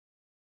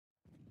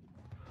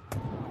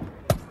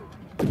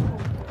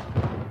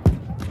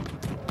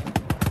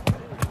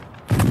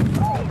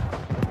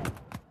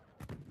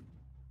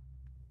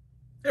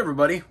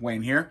everybody,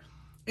 Wayne here.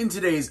 In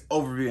today's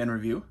overview and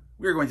review,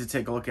 we are going to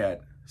take a look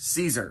at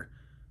Caesar,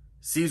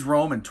 Seize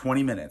Rome in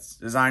 20 Minutes,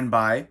 designed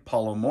by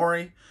Paolo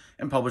Mori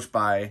and published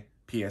by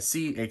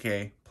PSC,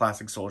 aka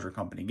Plastic Soldier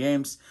Company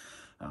Games.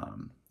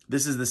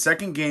 This is the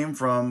second game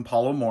from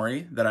Paolo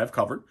Mori that I've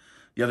covered,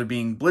 the other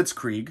being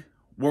Blitzkrieg,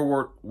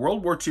 World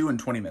War II in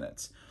 20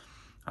 Minutes.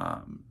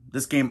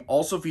 This game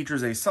also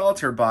features a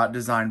solitaire bot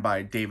designed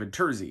by David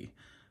Turczi.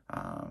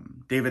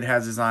 David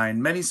has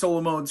designed many solo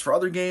modes for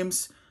other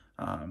games,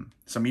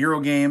 some Euro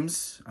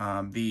games,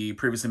 the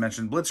previously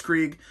mentioned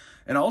Blitzkrieg,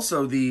 and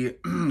also the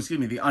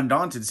the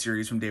Undaunted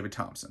series from David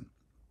Thompson.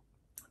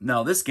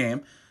 Now, this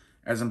game,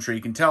 as I'm sure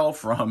you can tell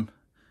from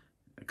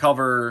the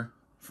cover,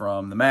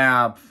 from the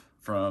map,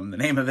 from the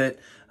name of it,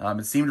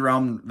 it's themed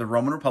around the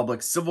Roman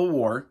Republic civil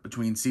war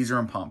between Caesar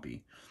and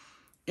Pompey.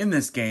 In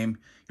this game,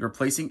 you're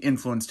placing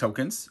influence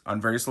tokens on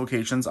various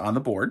locations on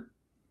the board,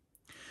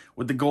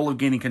 with the goal of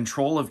gaining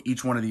control of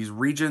each one of these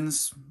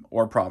regions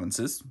or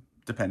provinces,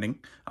 depending.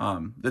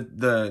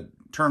 The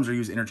terms are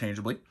used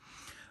interchangeably.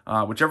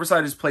 Whichever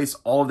side has placed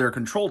all of their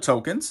control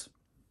tokens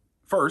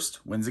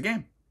first wins the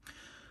game.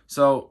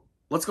 So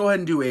let's go ahead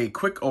and do a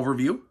quick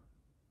overview.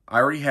 I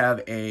already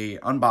have a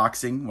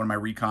unboxing, one of my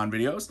recon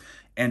videos,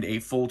 and a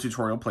full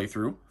tutorial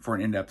playthrough for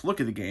an in-depth look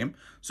at the game.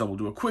 So we'll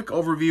do a quick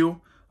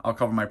overview. I'll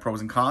cover my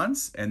pros and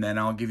cons, and then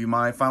I'll give you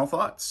my final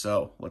thoughts.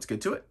 So let's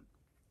get to it.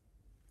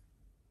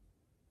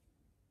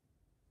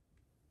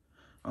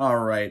 All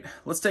right,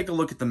 let's take a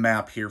look at the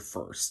map here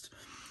first.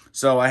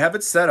 So I have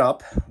it set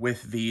up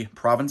with the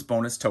province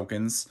bonus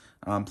tokens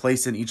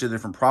placed in each of the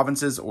different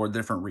provinces or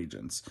different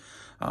regions.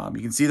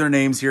 You can see their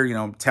names here,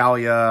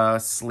 Italia,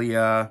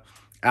 Slia,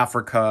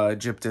 Africa,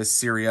 Egyptus,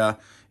 Syria.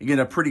 You get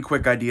a pretty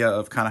quick idea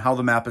of kind of how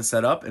the map is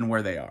set up and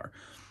where they are.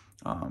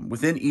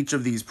 Within each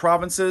of these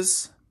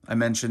provinces, I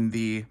mentioned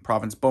the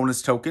province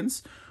bonus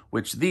tokens,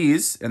 which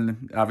these,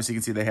 and obviously you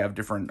can see they have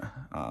different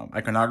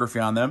iconography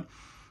on them.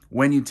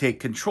 When you take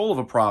control of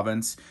a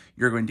province,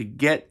 you're going to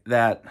get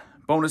that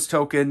bonus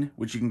token,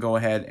 which you can go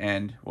ahead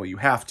and, well, you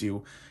have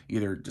to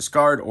either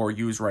discard or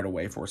use right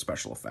away for a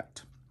special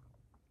effect.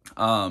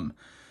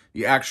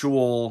 The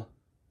actual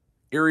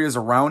areas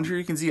around here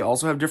you can see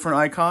also have different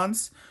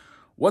icons.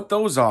 What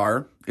those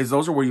are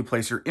where you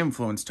place your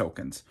influence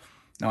tokens.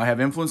 Now I have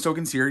influence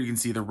tokens here. You can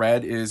see the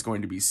red is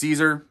going to be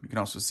Caesar. You can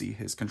also see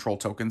his control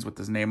tokens with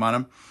his name on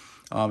them.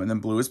 And then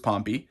blue is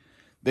Pompey.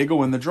 They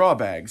go in the draw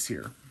bags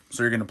here.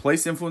 So you're going to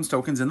place influence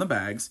tokens in the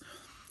bags,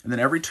 and then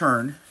every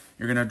turn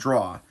you're going to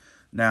draw.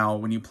 Now,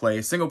 when you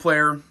play single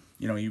player,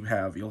 you'll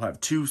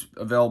have two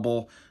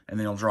available, and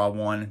then you'll draw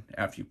one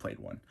after you played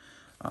one.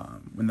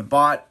 When the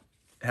bot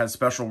has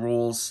special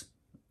rules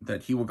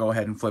that he will go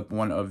ahead and flip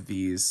one of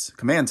these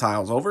command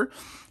tiles over,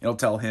 it'll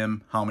tell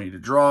him how many to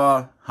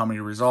draw, how many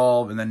to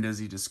resolve, and then does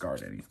he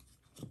discard any.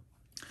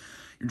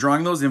 You're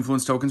drawing those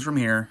influence tokens from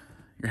here.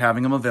 You're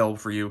having them available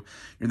for you.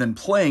 You're then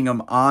playing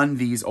them on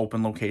these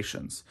open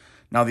locations.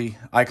 Now, the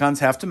icons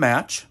have to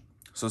match.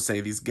 So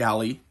say these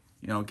galley,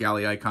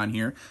 galley icon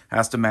here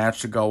has to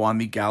match to go on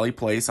the galley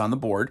place on the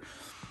board.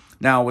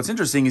 Now, what's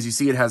interesting is you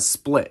see it has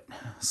split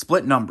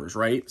numbers,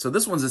 right? So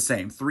this one's the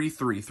same, 3,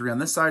 3, 3 on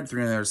this side,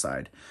 3 on the other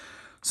side.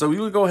 So you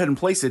would go ahead and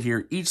place it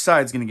here. Each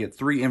side's going to get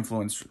 3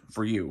 influence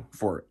for you,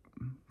 for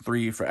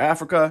 3 for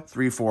Africa,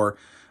 3 for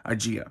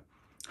Aegea.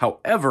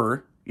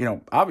 However,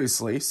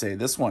 obviously, say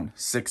this one,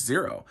 6,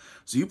 0.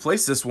 So you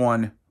place this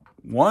one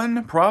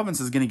province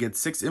is going to get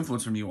 6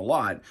 influence from you a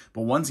lot,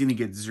 but one's going to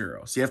get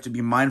 0. So you have to be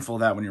mindful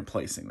of that when you're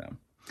placing them.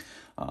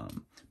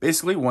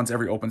 Basically, once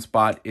every open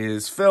spot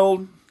is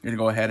filled, you're going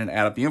to go ahead and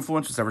add up the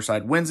influence. Whichever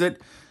side wins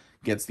it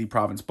gets the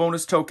province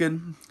bonus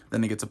token. Then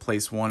they get to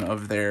place one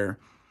of their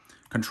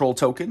control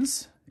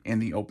tokens in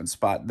the open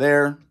spot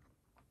there.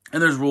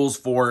 And there's rules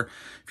for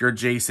if you're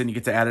adjacent, you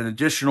get to add an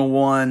additional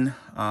one.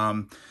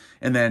 And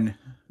then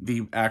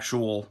the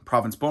actual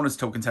province bonus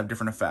tokens have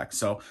different effects.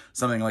 So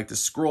something like the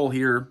scroll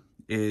here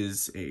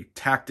is a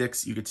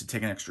tactics. You get to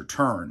take an extra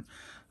turn.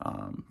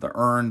 The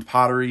earned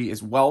pottery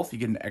is wealth. You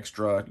get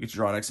to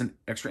draw an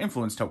extra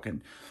influence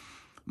token.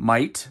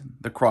 Might,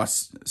 the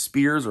cross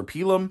spears or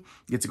pilum,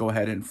 you get to go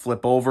ahead and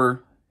flip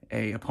over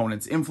a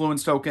opponent's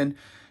influence token.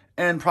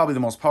 And probably the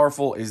most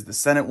powerful is the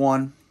Senate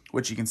one,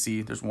 which you can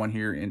see there's one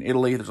here in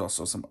Italy. There's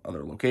also some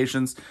other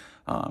locations.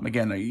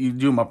 Again, you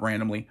do them up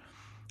randomly.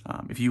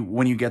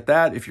 When you get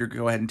that, if you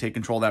go ahead and take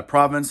control of that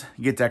province,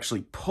 you get to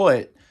actually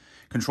put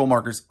control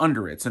markers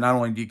under it. So not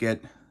only do you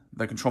get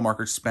the control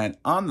markers spent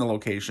on the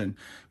location,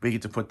 but you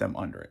get to put them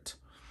under it.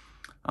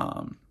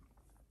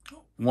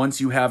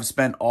 Once you have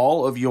spent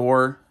all of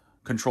your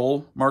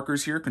control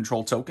markers here,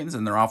 control tokens,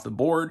 and they're off the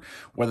board,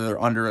 whether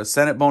they're under a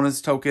Senate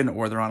bonus token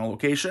or they're on a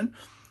location,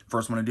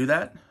 first one to do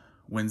that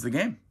wins the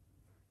game.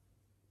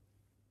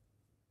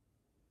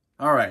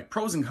 All right,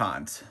 pros and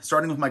cons.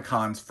 Starting with my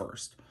cons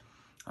first.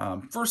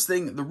 First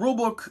thing, the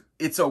rulebook,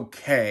 it's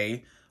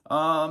okay.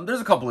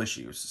 There's a couple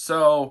issues.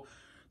 So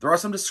there are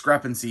some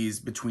discrepancies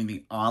between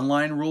the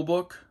online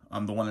rulebook,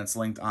 the one that's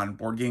linked on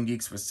Board Game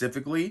Geek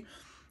specifically,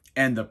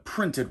 and the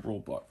printed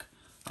rulebook.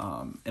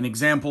 An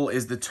example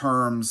is the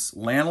terms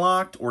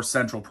landlocked or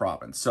central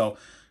province. So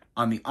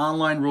on the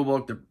online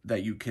rulebook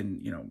that you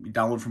can, you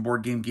download from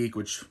Board Game Geek,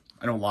 which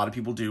I know a lot of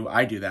people do.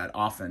 I do that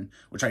often,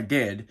 which I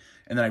did.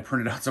 And then I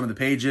printed out some of the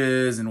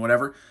pages and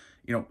whatever.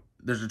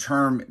 There's a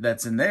term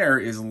that's in there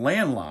is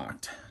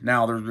landlocked.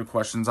 Now, there's the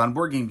questions on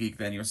Board Game Geek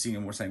then, seeing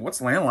them, we're saying,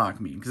 what's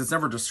landlocked mean? Because it's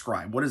never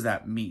described. What does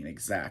that mean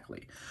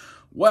exactly?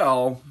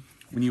 Well,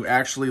 when you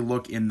actually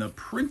look in the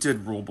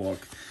printed rulebook,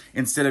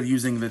 instead of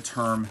using the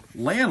term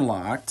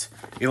landlocked,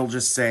 it'll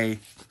just say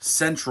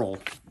central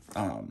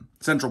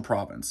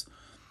province.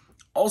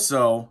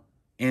 Also,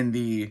 in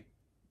the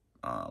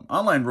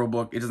online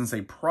rulebook, it doesn't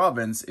say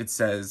province, it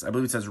says, I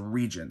believe it says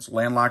regions,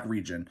 landlocked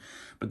region.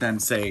 But then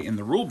say in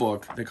the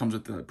rulebook that comes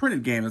with the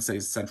printed game, it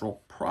says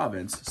central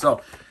province.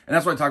 So, and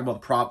that's why I talk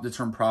about the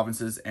term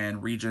provinces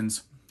and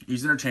regions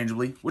used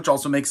interchangeably, which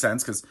also makes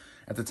sense because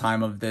at the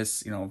time of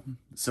this,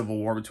 civil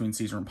war between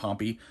Caesar and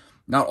Pompey,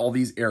 not all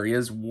these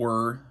areas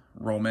were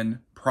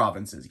Roman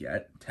provinces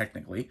yet,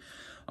 technically.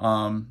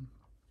 So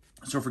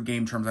for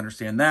game terms,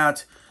 understand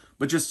that.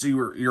 But just so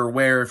you're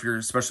aware,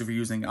 especially if you're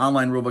using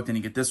online rulebook, then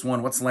you get this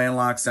one. What's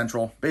landlocked,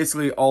 central?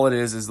 Basically, all it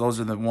is those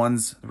are the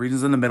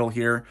regions in the middle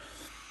here.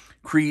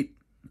 Crete,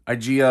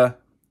 Aegea,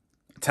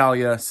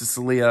 Italia,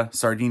 Sicilia,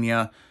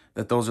 Sardinia,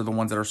 that those are the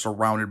ones that are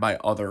surrounded by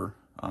other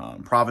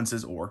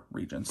provinces or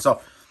regions. So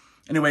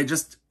anyway,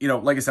 just,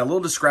 like I said, a little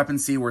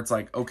discrepancy where it's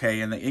like,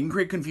 okay, and it can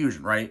create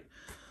confusion, right?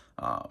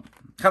 Kind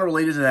of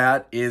related to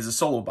that is a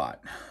solo bot.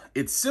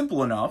 It's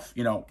simple enough,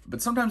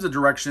 but sometimes the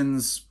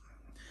directions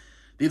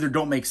either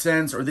don't make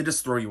sense or they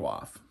just throw you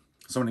off.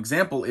 So an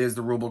example is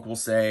the rulebook will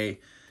say,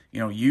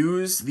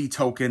 use the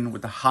token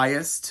with the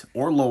highest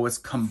or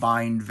lowest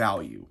combined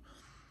value.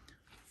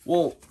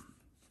 Well,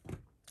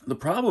 the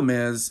problem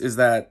is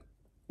that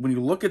when you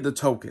look at the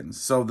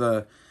tokens, so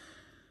the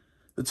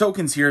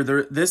tokens here,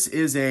 this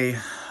is a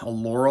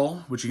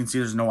laurel, which you can see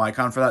there's no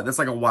icon for that. That's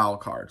like a wild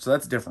card, so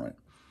that's different.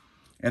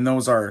 And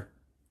those are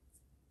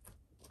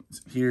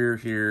here.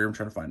 I'm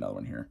trying to find another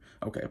one here.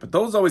 Okay, but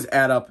those always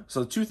add up.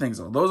 So two things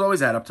though. Those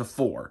always add up to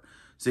 4.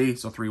 See?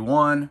 So 3,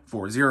 1,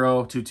 4,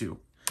 0, 2, 2.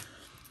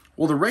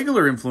 Well, the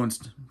regular influence,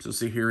 so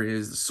see here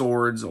is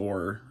swords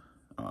or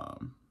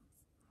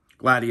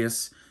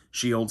gladius,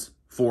 shields,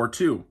 4,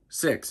 2,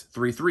 6,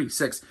 3, 3,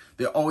 6.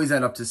 They always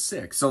add up to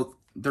 6. So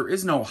there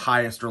is no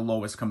highest or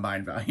lowest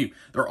combined value.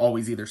 They're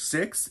always either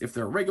 6 if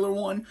they're a regular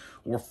one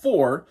or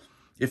 4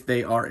 if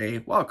they are a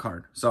wild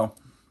card. So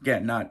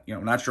again,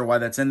 not sure why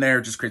that's in there.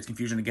 It just creates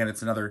confusion. Again,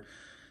 it's another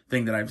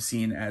thing that I've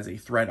seen as a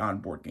thread on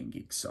Board Game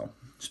Geek. So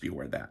just be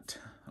aware of that.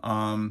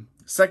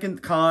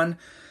 Second con,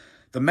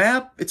 the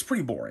map, it's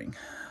pretty boring.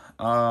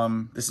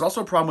 This is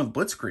also a problem with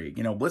Blitzkrieg.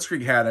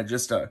 Blitzkrieg had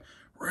just a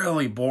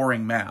really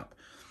boring map.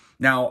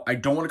 Now, I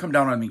don't want to come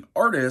down on the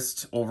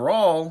artist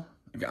overall.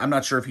 I'm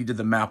not sure if he did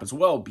the map as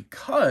well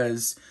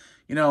because,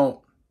 the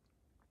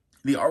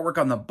artwork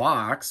on the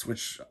box,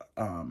 which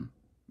I'll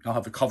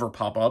have the cover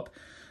pop up,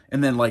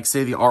 and then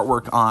say the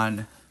artwork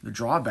on the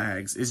draw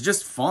bags is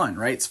just fun,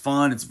 right? It's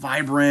fun, it's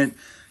vibrant,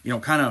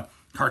 kind of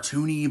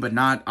cartoony, but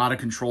not out of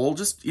control.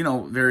 Just,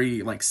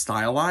 very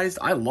stylized.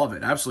 I love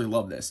it. I absolutely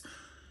love this.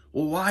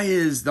 Well, why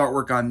is the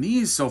artwork on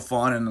these so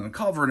fun and on the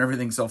cover and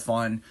everything so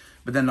fun,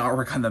 but then the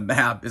artwork on the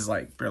map is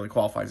barely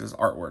qualifies as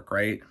artwork,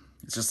 right?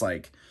 It's just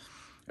a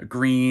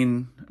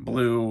green,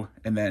 blue,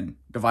 and then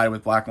divided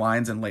with black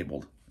lines and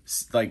labeled.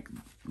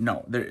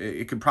 No,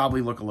 it could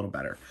probably look a little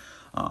better.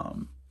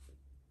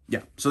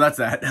 Yeah, so that's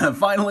that.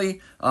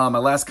 Finally, my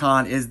last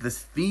con is this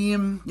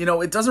theme.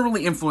 It doesn't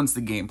really influence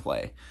the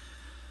gameplay.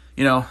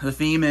 The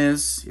theme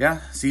is,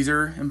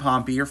 Caesar and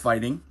Pompey are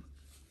fighting,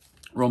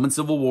 Roman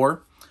Civil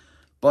War,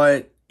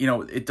 but,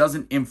 it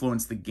doesn't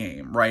influence the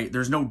game, right?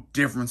 There's no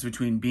difference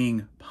between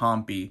being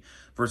Pompey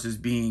versus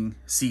being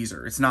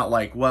Caesar. It's not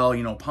like, well,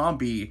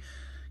 Pompey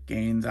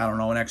gains, I don't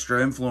know, an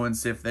extra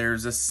influence if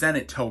there's a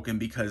Senate token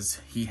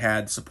because he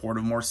had support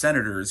of more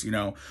senators,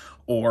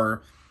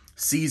 or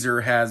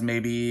Caesar has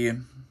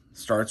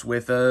starts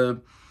with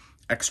a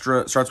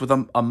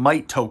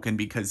might token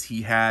because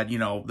he had,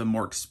 the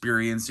more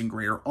experienced and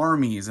greater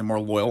armies and more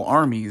loyal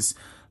armies,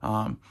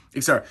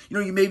 etc.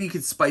 You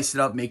could spice it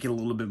up, make it a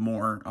little bit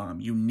more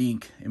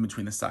unique in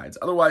between the sides.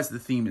 Otherwise, the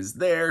theme is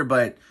there,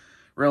 but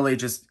really it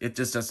just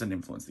doesn't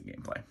influence the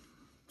gameplay.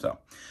 So,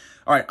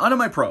 all right, on to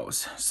my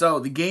pros. So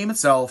the game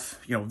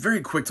itself,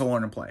 very quick to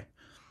learn and play.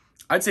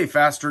 I'd say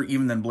faster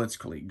even than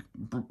Blitzkrieg,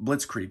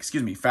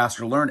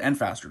 faster to learn and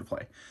faster to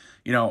play.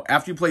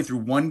 After you play through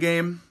one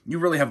game, you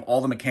really have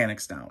all the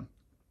mechanics down.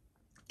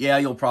 Yeah,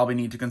 you'll probably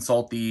need to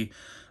consult the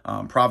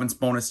province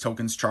bonus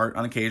tokens chart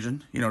on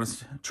occasion,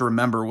 just to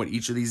remember what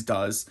each of these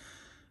does.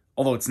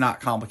 Although it's not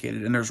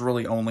complicated, and there's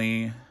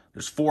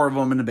 4 of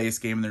them in the base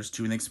game, and there's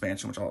 2 in the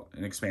expansion,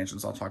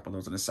 expansions. I'll talk about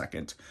those in a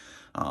second.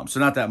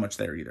 So not that much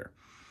there either.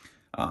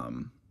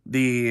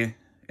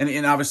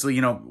 And obviously,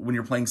 when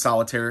you're playing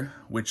solitaire,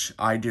 which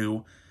I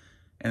do,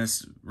 and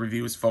this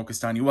review is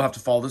focused on, you will have to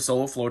follow the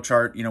solo flow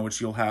chart,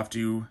 which you'll have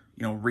to,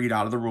 read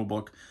out of the rule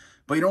book.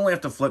 But you don't only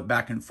have to flip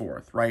back and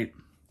forth, right?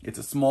 It's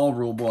a small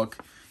rule book.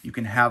 you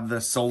can have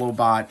the solo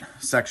bot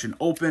section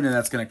open, and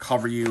that's going to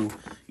cover you,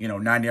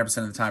 90%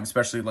 of the time,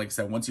 especially like I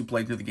said, once you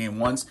play through the game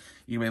once,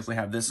 you basically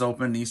have this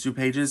open, these 2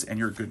 pages, and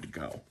you're good to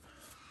go.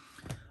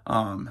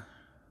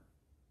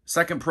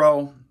 Second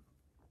pro,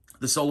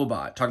 the solo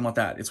bot, talking about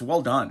that. It's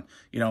well done.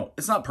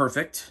 It's not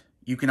perfect.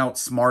 You can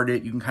outsmart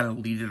it. You can kind of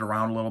lead it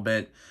around a little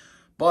bit.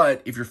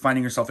 But if you're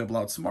finding yourself able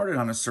to outsmart it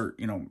on a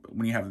certain,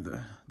 when you have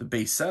the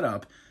base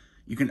setup,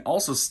 you can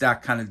also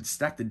stack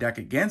the deck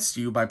against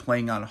you by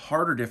playing on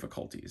harder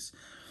difficulties.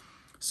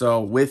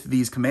 So with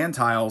these command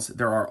tiles,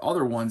 there are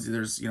other ones.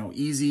 There's,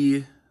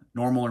 easy,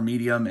 normal, or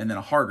medium, and then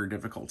a harder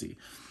difficulty.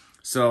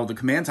 So the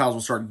command tiles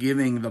will start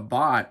giving the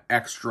bot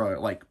extra,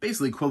 like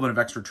basically equivalent of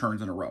extra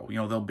turns in a row.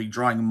 They'll be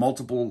drawing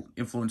multiple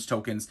influence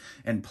tokens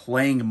and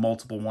playing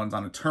multiple ones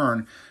on a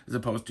turn, as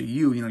opposed to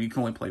you can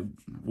only play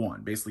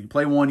one. Basically, you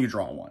play one, you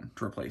draw one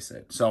to replace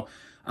it. So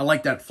I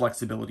like that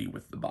flexibility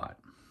with the bot.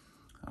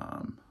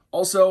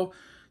 Also,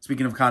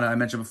 speaking of I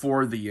mentioned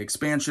before, the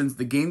expansions,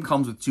 the game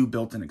comes with 2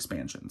 built-in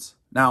expansions.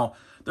 Now,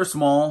 they're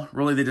small.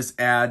 Really, they just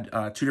add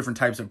 2 different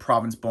types of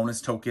province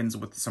bonus tokens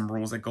with some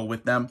rules that go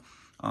with them.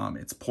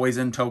 It's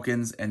poison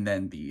tokens and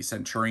then the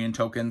centurion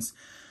tokens.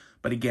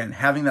 But again,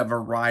 having that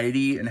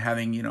variety and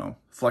having,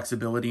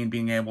 flexibility and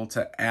being able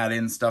to add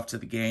in stuff to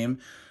the game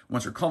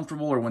once you're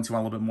comfortable or once you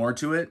want a little bit more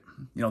to it,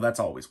 that's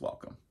always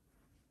welcome.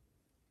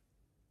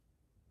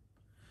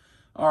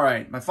 All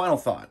right, my final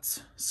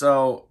thoughts.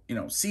 So,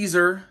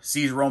 Caesar,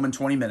 Siege Rome in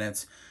 20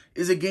 minutes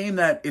is a game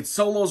that it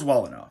solos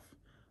well enough.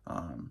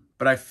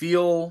 But I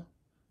feel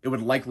it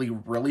would likely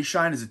really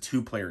shine as a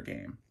 2-player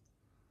game.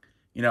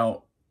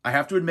 I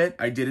have to admit,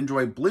 I did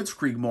enjoy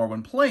Blitzkrieg more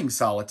when playing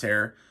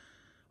Solitaire,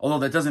 although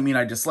that doesn't mean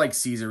I dislike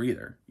Caesar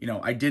either.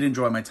 I did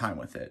enjoy my time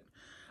with it.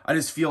 I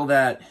just feel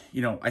that,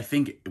 I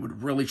think it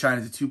would really shine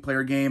as a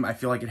 2-player game. I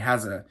feel like it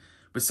has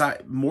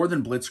more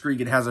than Blitzkrieg,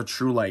 it has a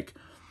true,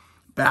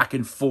 back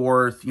and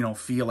forth,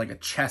 feel, like a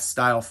chess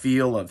style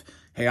feel of,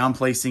 hey, I'm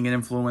placing an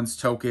influence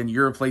token,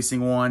 you're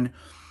placing one.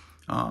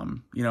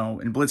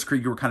 In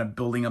Blitzkrieg, you were kind of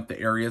building up the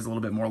areas a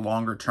little bit more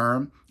longer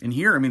term. And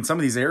here, some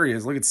of these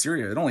areas, look at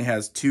Syria, it only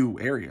has 2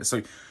 areas.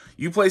 So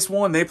you place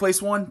one, they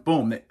place one,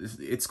 boom,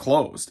 it's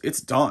closed.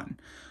 It's done.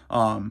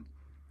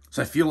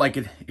 So I feel like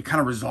it kind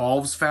of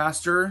resolves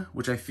faster,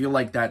 which I feel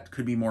like that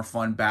could be more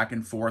fun back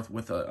and forth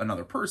with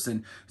another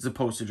person as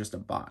opposed to just a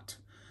bot.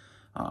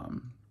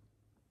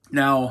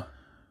 Now,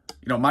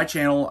 my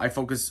channel, I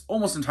focus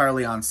almost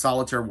entirely on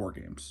solitaire war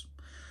games.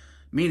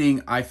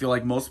 Meaning, I feel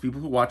like most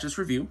people who watch this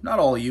review, not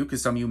all of you,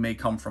 because some of you may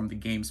come from the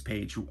games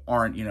page who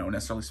aren't,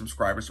 necessarily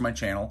subscribers to my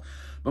channel,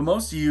 but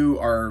most of you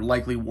are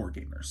likely war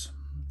gamers.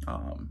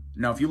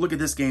 Now, if you look at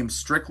this game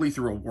strictly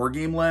through a war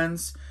game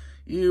lens,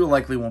 you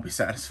likely won't be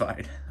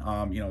satisfied.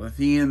 The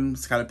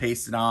theme's kind of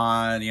pasted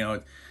on,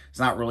 it's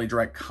not really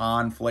direct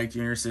conflict.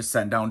 You're just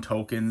setting down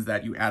tokens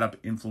that you add up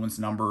influence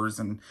numbers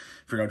and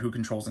figure out who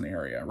controls an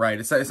area, right?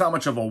 It's not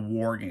much of a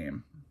war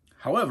game.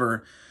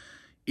 However,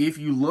 if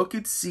you look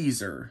at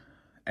Caesar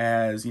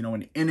as,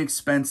 an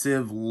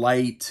inexpensive,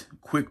 light,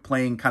 quick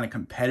playing kind of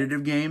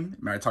competitive game,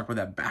 I talked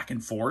about that back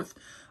and forth,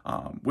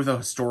 with a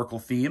historical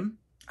theme,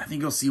 I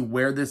think you'll see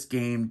where this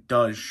game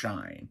does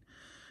shine.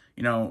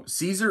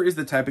 Caesar is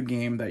the type of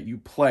game that you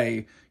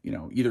play,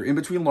 either in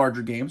between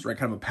larger games, right?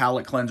 Kind of a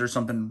palate cleanser,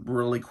 something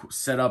really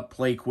set up,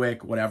 play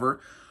quick,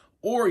 whatever.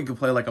 Or you can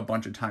play like a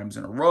bunch of times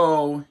in a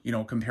row,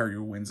 compare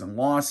your wins and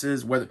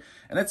losses, and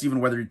that's even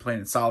whether you're playing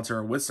in solitaire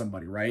or with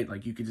somebody, right?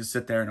 Like you could just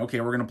sit there and,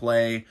 okay, we're going to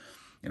play,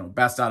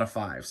 best out of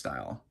 5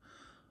 style.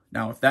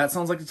 Now, if that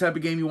sounds like the type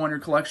of game you want in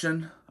your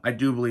collection, I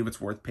do believe it's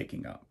worth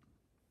picking up.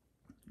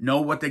 Know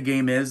what the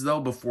game is,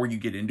 though, before you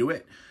get into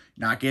it.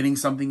 You're not getting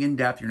something in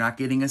depth. You're not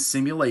getting a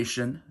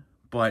simulation.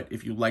 But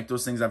if you like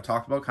those things I've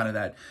talked about, kind of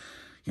that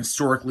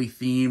historically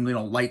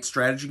themed, light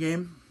strategy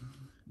game,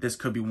 this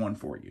could be one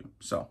for you.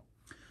 So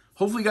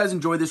hopefully you guys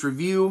enjoyed this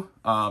review.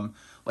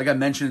 Like I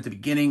mentioned at the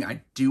beginning,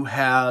 I do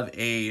have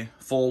a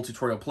full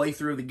tutorial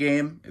playthrough of the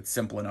game. It's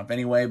simple enough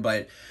anyway,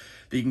 but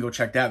you can go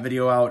check that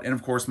video out. And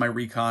of course, my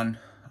Recon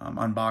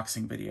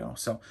unboxing video.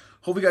 So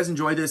hope you guys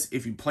enjoyed this.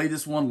 If you play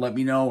this one, let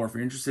me know. Or if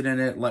you're interested in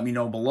it, let me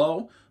know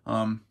below.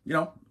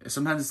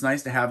 Sometimes it's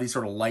nice to have these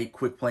sort of light,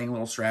 quick playing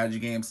little strategy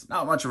games.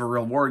 Not much of a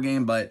real war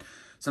game, but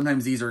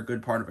sometimes these are a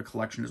good part of a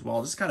collection as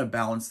well. Just kind of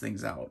balance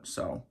things out.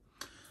 So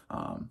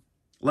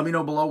let me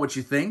know below what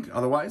you think.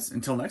 Otherwise,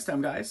 until next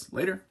time, guys,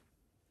 later.